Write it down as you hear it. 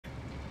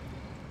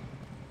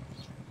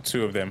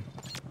Two of them.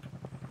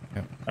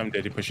 Yep. I'm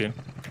dead. You pushing.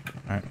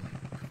 All right.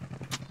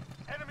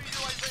 Enemy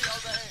UAV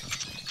overhead.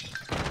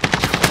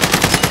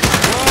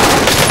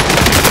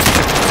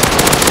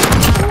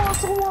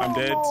 I'm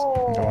dead.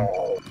 Go on.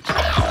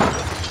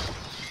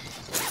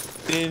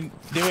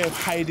 They were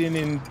hiding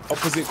in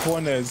opposite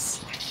corners.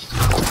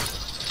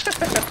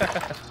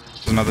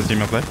 There's another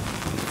team up there.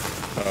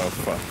 Oh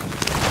fuck.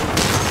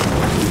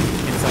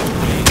 Inside the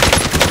plane.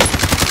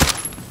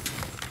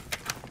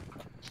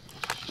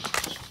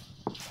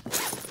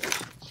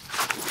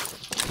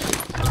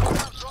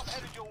 Drop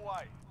headed your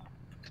way.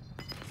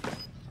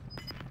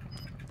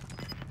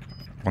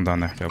 One down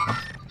there. Careful.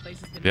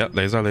 Yeah,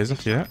 laser.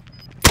 Yeah.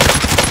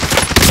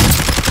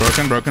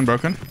 Broken.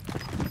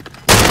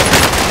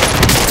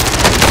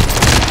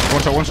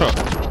 One shot.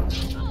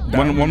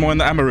 One more in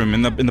the ammo room,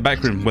 in the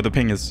back room where the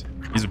ping is.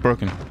 He's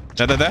broken.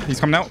 There. He's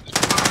coming out.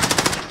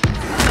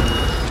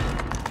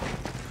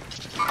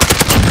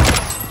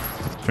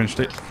 Finished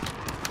it.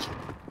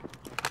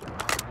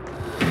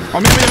 Oh,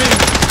 me.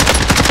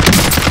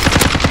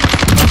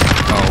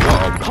 Oh,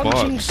 what a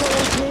bot.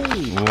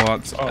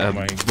 What Oh a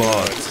my bot.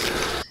 God.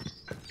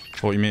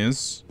 40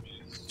 meters.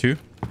 2.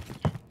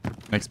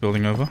 Next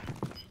building over.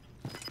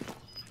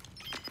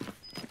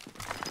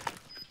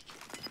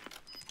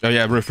 Oh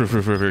yeah, roof.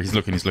 He's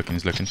looking.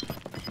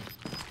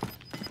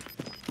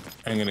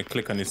 I'm gonna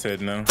click on his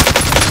head now.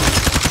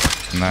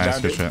 Nice,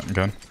 Down good it. shot.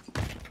 Go on.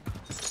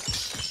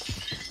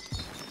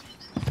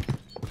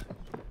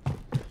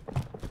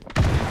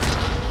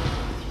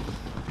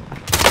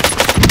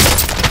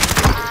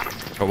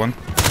 Got one.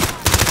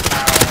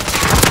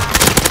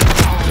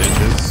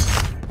 Bitches.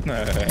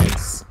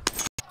 Nice.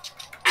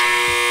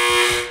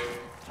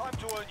 Time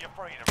to earn your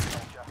freedom,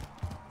 soldier.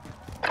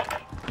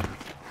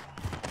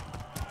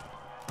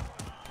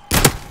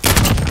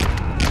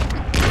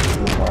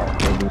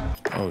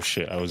 Oh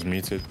shit, I was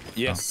muted.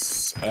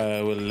 Yes,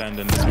 we'll land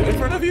on this in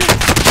front of you.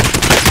 Just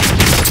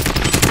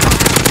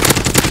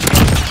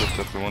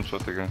after one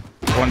shot again.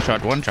 One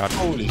shot.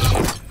 Holy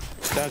shit,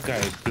 that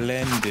guy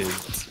blended.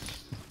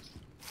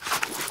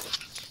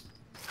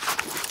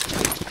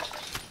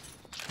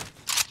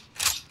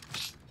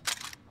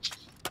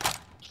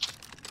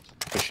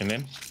 Pushing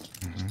in.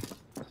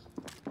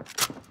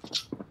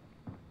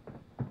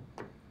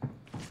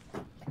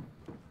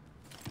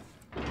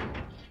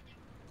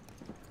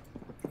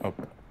 Up.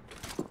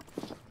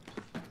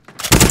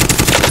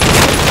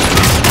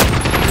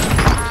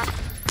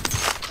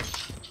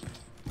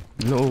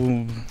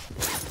 No.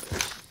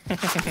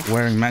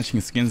 Wearing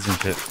matching skins and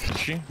shit.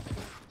 She?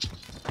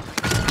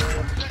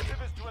 Objective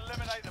is to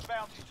eliminate the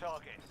bounty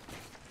target.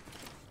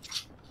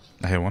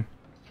 I hear one.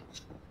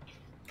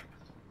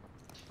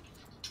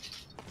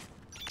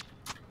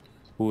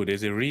 Ooh,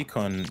 there's a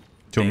recon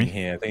To thing me.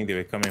 here. I think they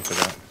were coming for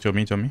that. Show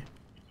me.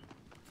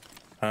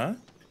 Huh?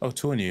 Oh,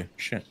 two on you.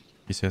 Shit.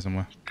 He's here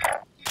somewhere.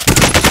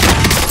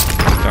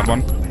 Got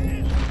one.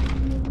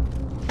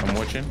 I'm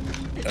watching.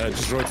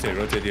 Just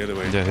rotate the other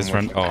way. Yeah, his I'm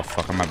friend. watching. Oh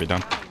fuck, I might be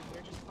done.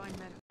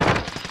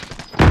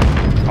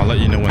 I'll let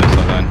you know when it's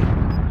not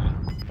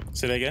done.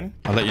 Say that again?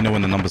 I'll let you know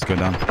when the numbers go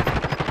down.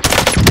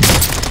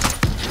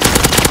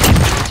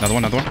 Another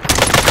one.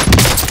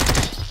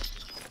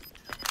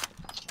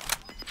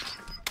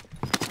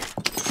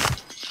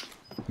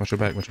 Watch your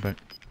back.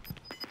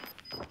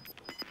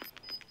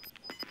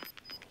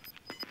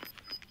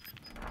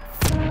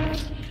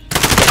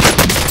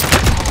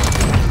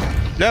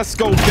 Let's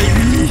go,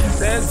 baby!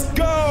 Let's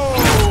go!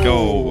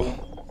 Go!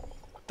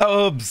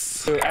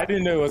 Dubs! I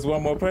didn't know there was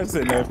one more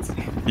person left.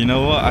 You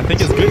know what? I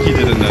think it's good you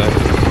didn't know.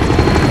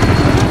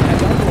 I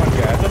thought one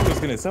guy. I thought he was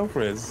gonna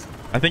self-res.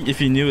 I think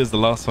if you knew it was the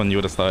last one, you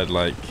would have started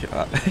like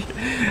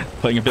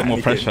putting a bit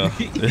more pressure.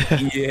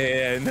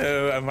 Yeah,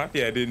 no, I'm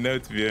happy I didn't know,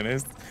 to be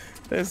honest.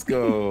 Let's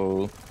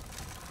go.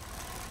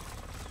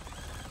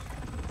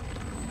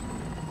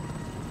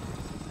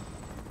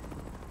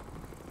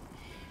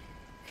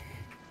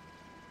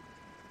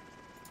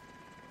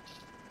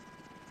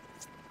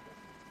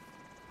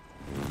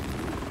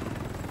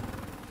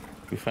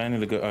 We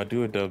finally got our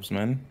duo dubs,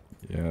 man.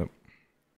 Yep.